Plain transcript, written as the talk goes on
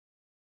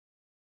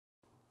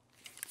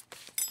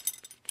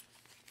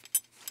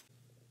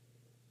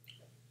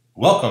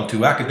Welcome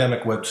to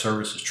Academic Web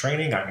Services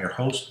Training. I'm your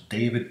host,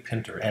 David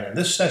Pinter, and in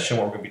this session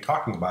what we're going to be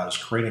talking about is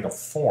creating a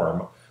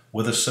form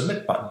with a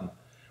submit button.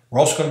 We're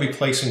also going to be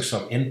placing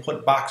some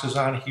input boxes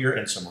on here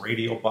and some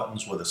radio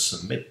buttons with a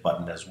submit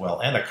button as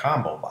well, and a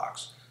combo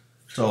box.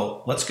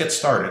 So let's get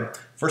started.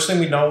 First thing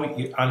we know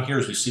on here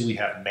is we see we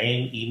have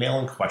name, email,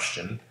 and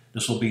question.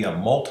 This will be a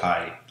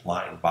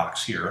multi-line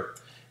box here.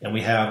 And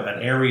we have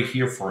an area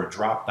here for a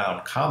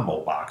drop-down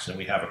combo box, and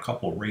we have a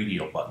couple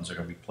radio buttons that are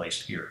going to be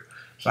placed here.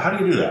 So how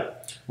do you do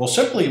that? Well,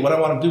 simply what I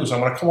want to do is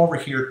I'm going to come over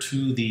here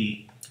to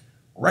the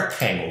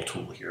rectangle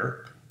tool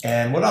here,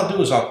 and what I'll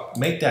do is I'll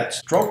make that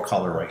stroke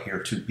color right here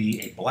to be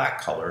a black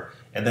color,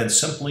 and then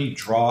simply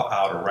draw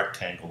out a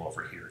rectangle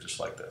over here, just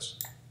like this.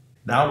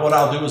 Now what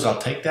I'll do is I'll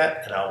take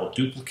that and I will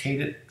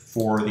duplicate it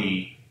for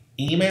the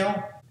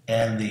email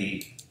and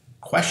the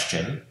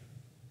question,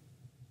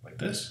 like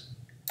this.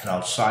 And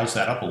I'll size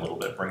that up a little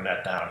bit, bring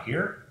that down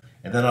here.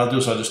 And then I'll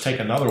just take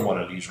another one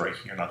of these right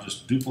here and I'll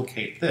just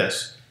duplicate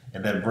this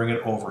and then bring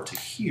it over to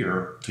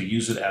here to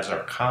use it as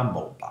our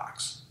combo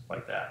box,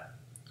 like that.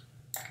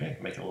 Okay,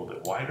 make it a little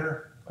bit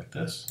wider, like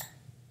this.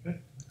 Okay,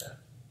 like that.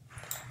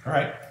 All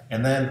right,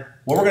 and then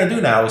what we're going to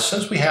do now is,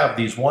 since we have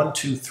these 1,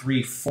 2,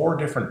 3, 4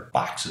 different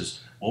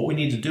boxes, what we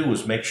need to do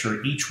is make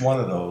sure each one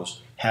of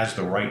those has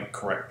the right,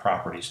 correct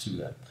properties to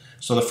them.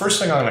 So the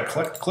first thing I'm going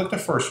to click the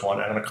first one,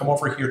 and I'm going to come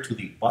over here to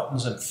the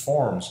Buttons and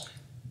Forms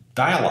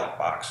dialog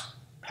box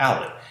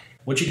palette.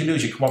 What you can do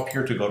is you come up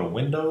here to go to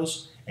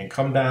Windows and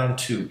come down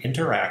to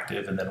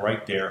Interactive, and then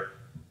right there,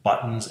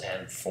 Buttons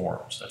and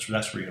Forms. That's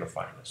where you're going to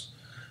find this.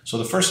 So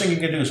the first thing you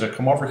can do is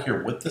come over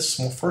here with this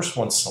first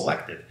one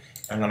selected,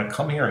 and I'm going to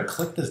come here and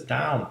click this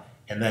down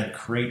and then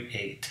create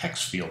a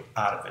text field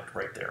out of it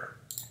right there.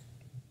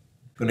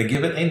 I'm going to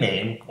give it a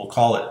name. We'll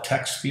call it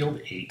Text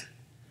Field 8.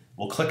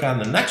 We'll click on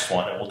the next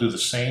one and we'll do the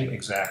same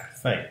exact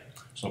thing.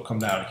 So come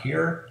down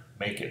here,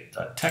 make it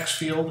a text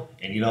field,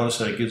 and you notice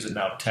that it gives it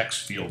now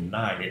text field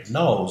 9. It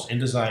knows,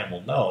 InDesign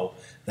will know,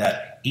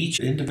 that each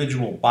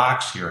individual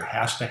box here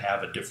has to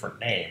have a different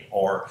name.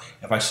 Or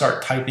if I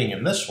start typing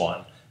in this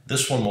one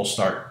will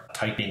start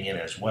typing in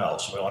as well.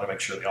 So we want to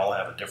make sure they all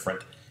have a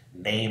different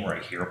name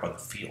right here up on the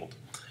field.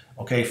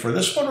 Okay, for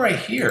this one right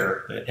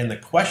here, in the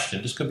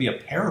question, this could be a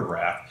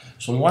paragraph.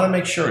 So we want to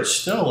make sure it's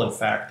still, in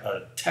fact,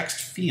 a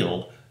text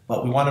field,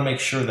 but we want to make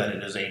sure that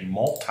it is a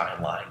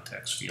multi-line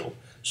text field,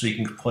 so you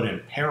can put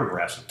in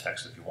paragraphs of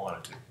text if you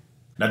wanted to.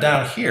 Now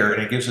down here,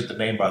 and it gives it the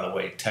name, by the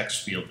way,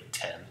 text field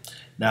 10.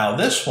 Now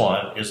this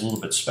one is a little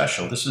bit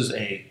special. This is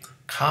a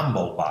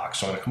combo box.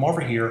 So I'm going to come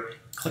over here,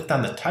 click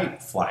on the type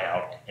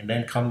flyout, and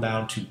then come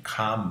down to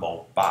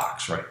combo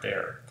box right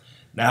there.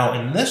 Now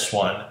in this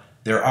one,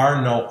 there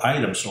are no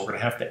items, so we're going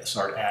to have to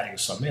start adding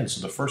some in. So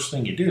the first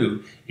thing you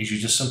do is you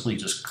just simply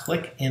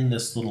click in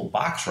this little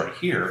box right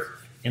here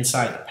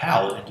inside the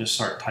palette and just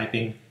start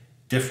typing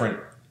different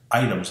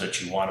items that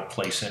you want to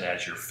place in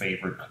as your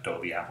favorite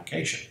Adobe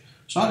application.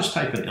 So I'll just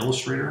type in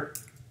Illustrator,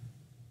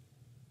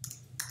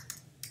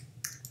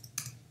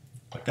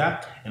 like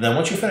that. And then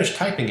once you finish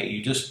typing it,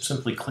 you just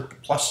simply click the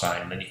plus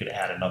sign, and then you can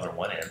add another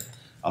one in.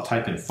 I'll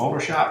type in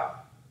Photoshop,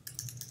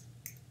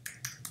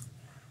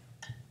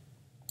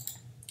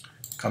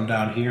 come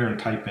down here and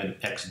type in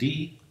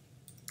XD.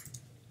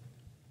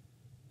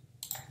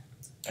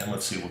 And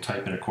let's see, we'll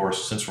type in, of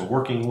course, since we're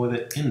working with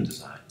it,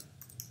 InDesign.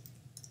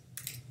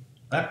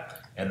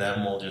 That, and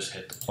then we'll just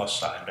hit the plus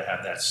sign to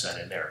have that set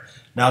in there.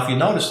 Now, if you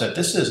notice that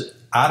this is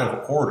out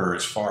of order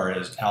as far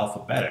as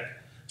alphabetic,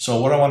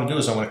 so what I want to do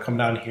is I want to come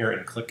down here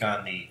and click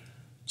on the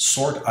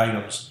Sort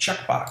Items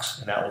checkbox,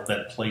 and that will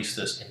then place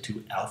this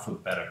into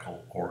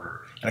alphabetical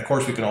order. And of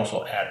course, we can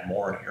also add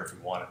more in here if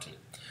we wanted to.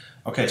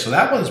 Okay, so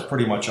that one's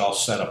pretty much all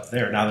set up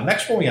there. Now, the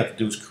next one we have to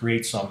do is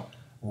create some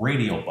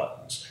radio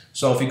buttons.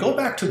 So if you go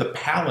back to the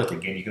palette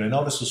again, you're going to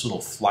notice this little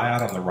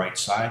flyout on the right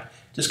side.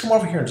 Just come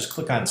over here and just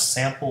click on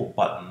Sample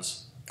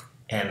Buttons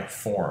and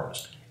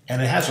Forms. And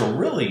it has a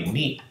really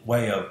neat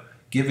way of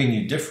giving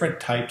you different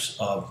types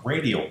of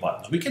radio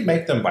buttons. We can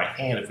make them by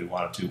hand if we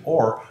wanted to,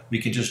 or we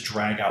can just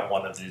drag out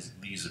one of these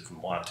if we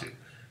want to.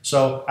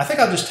 So I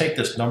think I'll just take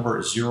this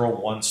number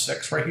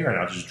 016 right here, and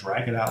I'll just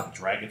drag it out and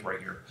drag it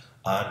right here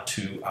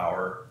onto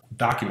our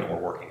document we're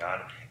working on.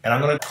 And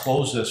I'm going to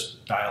close this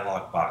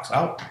dialog box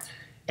out.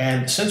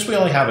 And since we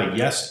only have a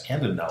yes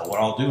and a no, what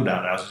I'll do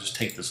now is just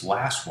take this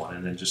last one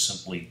and then just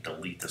simply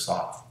delete this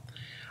off.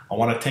 I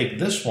want to take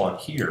this one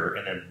here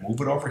and then move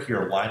it over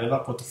here, line it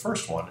up with the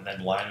first one, and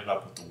then line it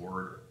up with the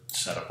word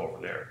setup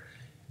over there.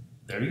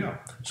 There you go.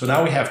 So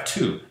now we have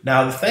 2.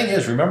 Now the thing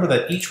is, remember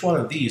that each one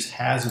of these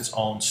has its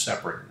own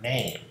separate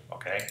name,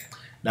 okay?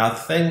 Now the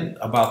thing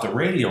about the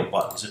radio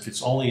buttons, if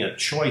it's only a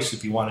choice,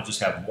 if you want to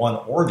just have one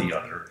or the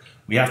other,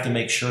 we have to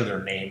make sure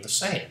they're named the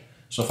same.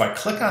 So if I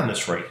click on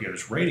this right here,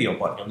 this radio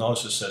button, you'll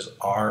notice it says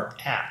R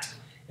at.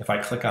 If I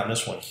click on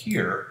this one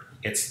here,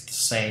 it's the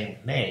same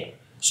name.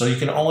 So you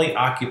can only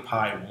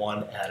occupy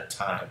one at a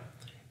time.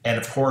 And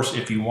of course,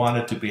 if you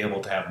wanted to be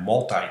able to have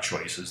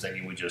multi-choices, then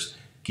you would just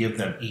give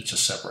them each a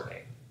separate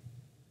name.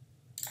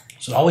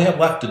 So all we have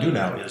left to do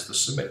now is the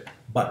submit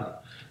button.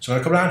 So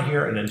I'm going to come down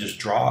here and then just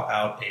draw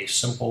out a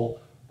simple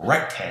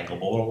rectangle.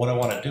 But what I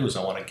want to do is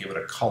I want to give it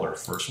a color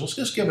first. So let's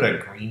just give it a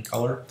green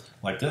color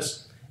like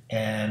this.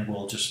 And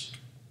we'll just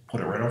put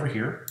it right over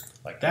here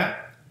like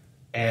that.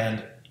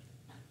 And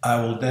I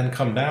will then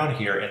come down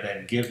here and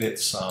then give it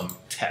some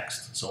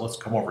text. So let's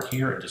come over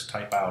here and just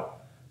type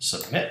out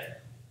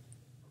submit.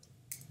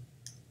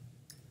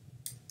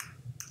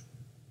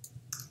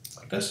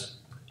 Like this.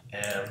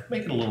 And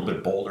make it a little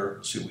bit bolder.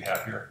 Let's see what we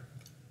have here.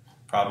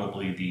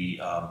 Probably the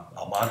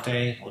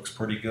Almonte looks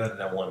pretty good. And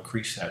then we'll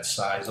increase that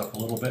size up a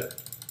little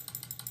bit.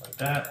 Like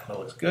that. That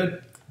looks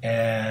good.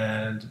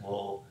 And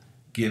we'll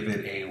give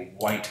it a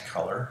white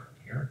color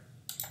here.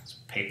 It's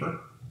paper.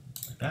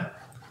 Like that.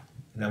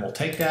 And then we'll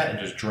take that and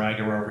just drag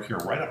it over here,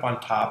 right up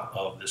on top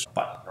of this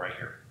button right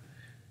here.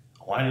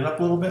 Line it up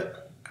a little bit,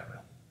 kind of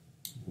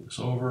move this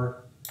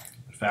over.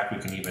 In fact, we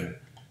can even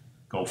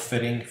go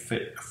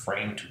fit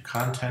frame to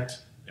content.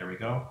 There we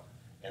go.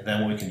 And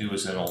then what we can do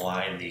is then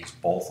align these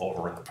both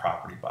over in the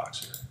property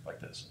box here, like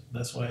this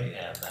way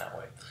and that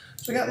way.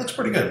 So yeah, it looks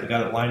pretty good. We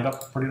got it lined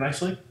up pretty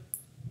nicely.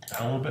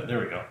 Down a little bit, there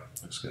we go.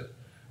 Looks good.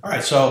 All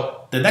right,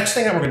 so the next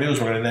thing that we're gonna do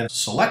is we're gonna then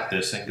select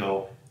this and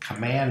go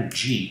Command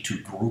G to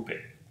group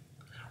it.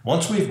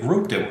 Once we've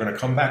grouped it, we're going to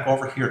come back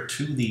over here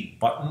to the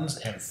Buttons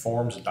and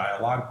Forms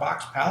dialog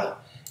box palette,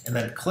 and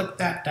then click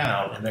that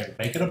down and then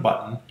make it a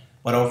button.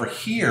 But over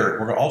here,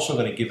 we're also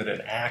going to give it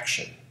an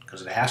action,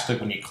 because it has to,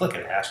 when you click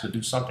it, it has to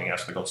do something, it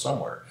has to go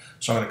somewhere.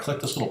 So I'm going to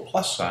click this little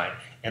plus sign,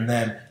 and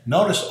then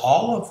notice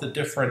all of the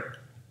different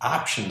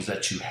options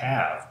that you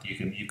have. You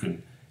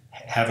can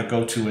have it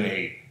go to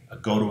a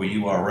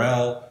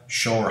URL,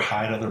 show or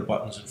hide other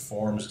buttons and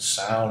forms,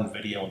 sound,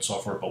 video, and so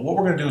forth. But what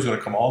we're going to do is we're going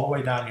to come all the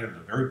way down here to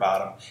the very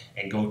bottom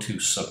and go to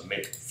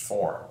Submit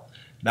Form.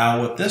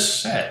 Now with this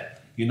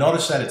set, you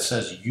notice that it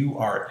says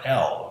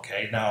URL,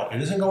 okay? Now it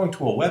isn't going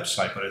to a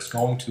website, but it's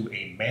going to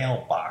a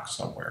mailbox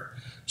somewhere.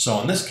 So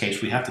in this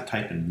case, we have to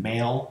type in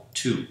mail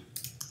to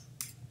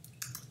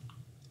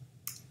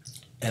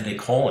and a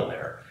colon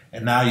there.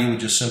 And now you would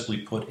just simply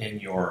put in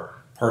your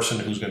person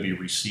who's going to be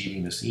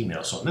receiving this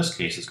email. So in this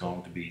case, it's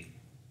going to be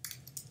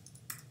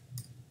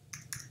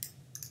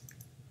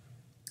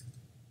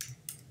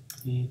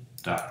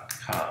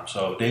gce.com.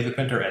 So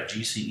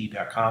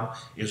davidpinter@gce.com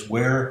is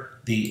where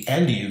the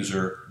end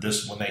user,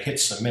 when they hit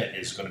submit,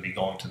 is going to be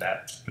going to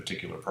that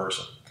particular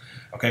person.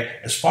 Okay,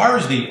 as far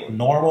as the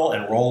normal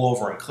and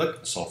rollover and click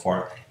and so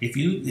forth, if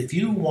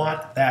you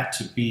want that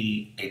to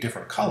be a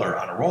different color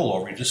on a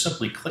rollover, you just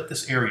simply click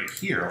this area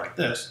here like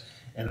this,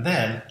 and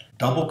then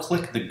double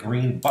click the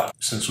green button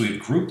since we've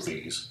grouped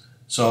these.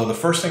 So the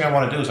first thing I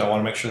want to do is I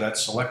want to make sure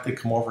that's selected,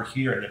 come over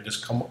here, and then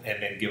just come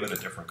and then give it a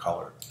different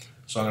color.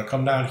 So I'm going to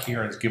come down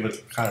here and give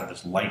it kind of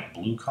this light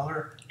blue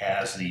color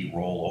as the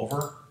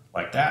rollover,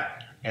 like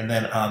that. And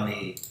then on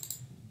the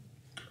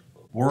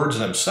words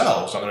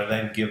themselves, I'm going to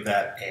then give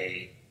that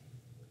a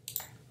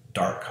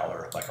dark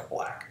color, like a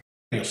black.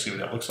 You'll see what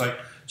that looks like.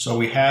 So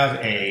we have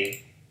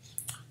a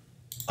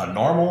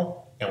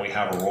normal and we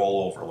have a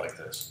rollover like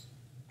this.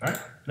 All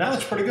right, now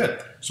that's pretty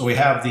good. So we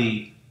have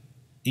the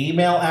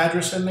email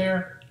address in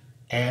there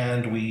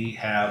and we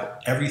have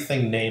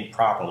everything named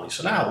properly.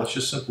 So now let's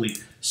just simply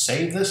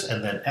save this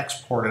and then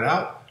export it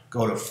out.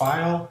 Go to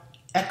File,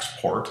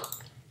 Export.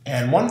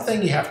 And one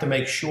thing you have to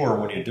make sure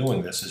when you're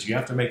doing this is you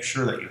have to make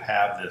sure that you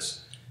have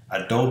this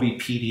Adobe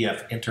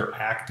PDF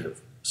Interactive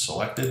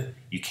selected.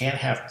 You can't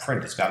have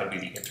print, it's got to be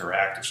the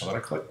interactive. So I'm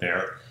going to click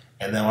there,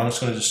 and then I'm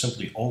just going to just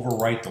simply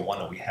overwrite the one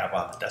that we have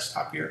on the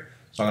desktop here.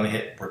 So I'm going to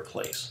hit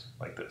Replace,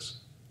 like this.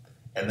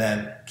 And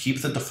then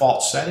keep the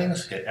default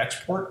settings, hit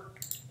Export,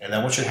 and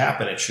then what should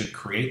happen, it should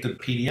create the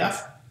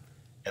PDF,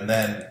 and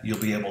then you'll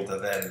be able to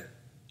then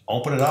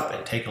open it up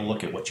and take a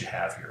look at what you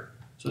have here.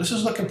 So this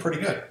is looking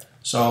pretty good.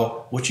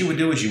 So what you would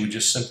do is you would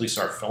just simply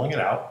start filling it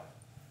out.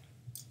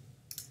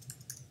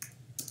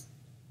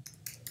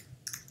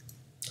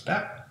 Like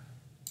that.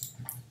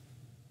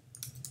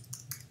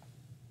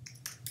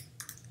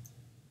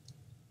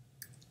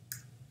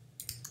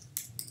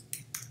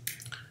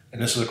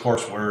 And this is, of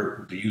course,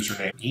 where the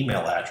username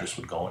email address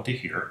would go into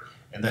here.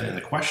 And then in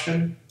the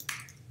question,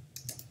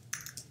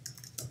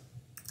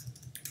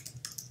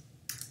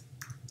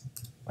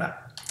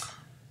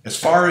 as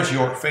far as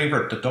your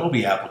favorite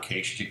Adobe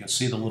applications, you can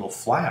see the little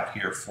flyout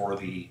here for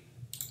the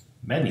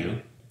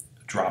menu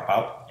drop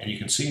out, and you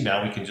can see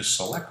now we can just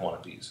select one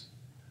of these.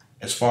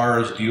 As far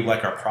as do you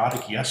like our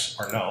product, yes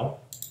or no,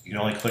 you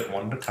can only click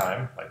one at a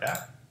time, like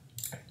that,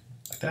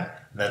 like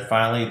that. And then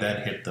finally,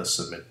 then hit the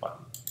submit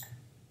button.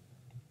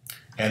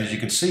 And as you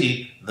can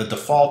see, the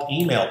default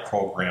email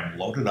program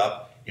loaded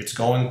up. It's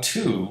going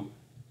to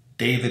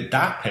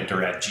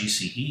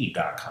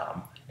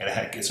david.pinter@gce.com. And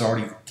it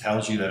already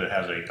tells you that it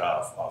has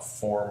a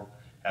form,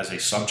 has a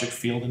subject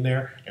field in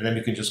there, and then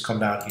you can just come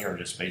down here and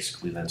just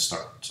basically then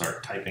start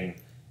typing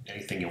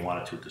anything you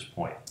want it to at this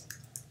point.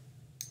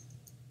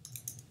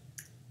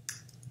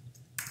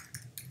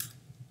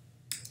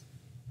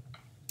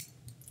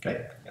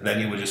 Okay, and then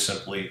you would just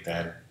simply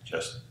then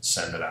just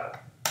send it out.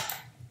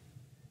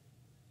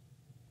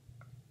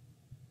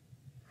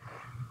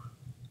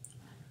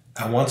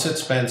 And once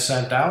it's been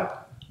sent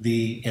out,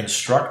 the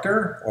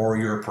instructor or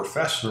your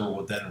professor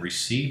will then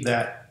receive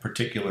that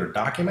particular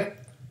document,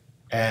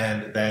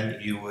 and then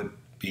you would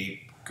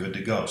be good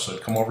to go. So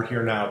come over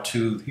here now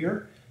to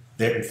here.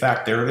 There, in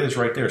fact, there it is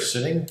right there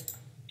sitting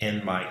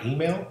in my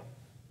email,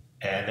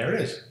 and there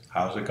it is.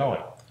 How's it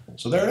going?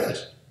 So there it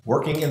is.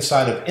 Working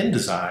inside of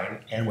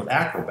InDesign and with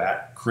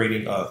Acrobat,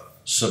 creating a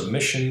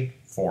submission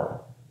form.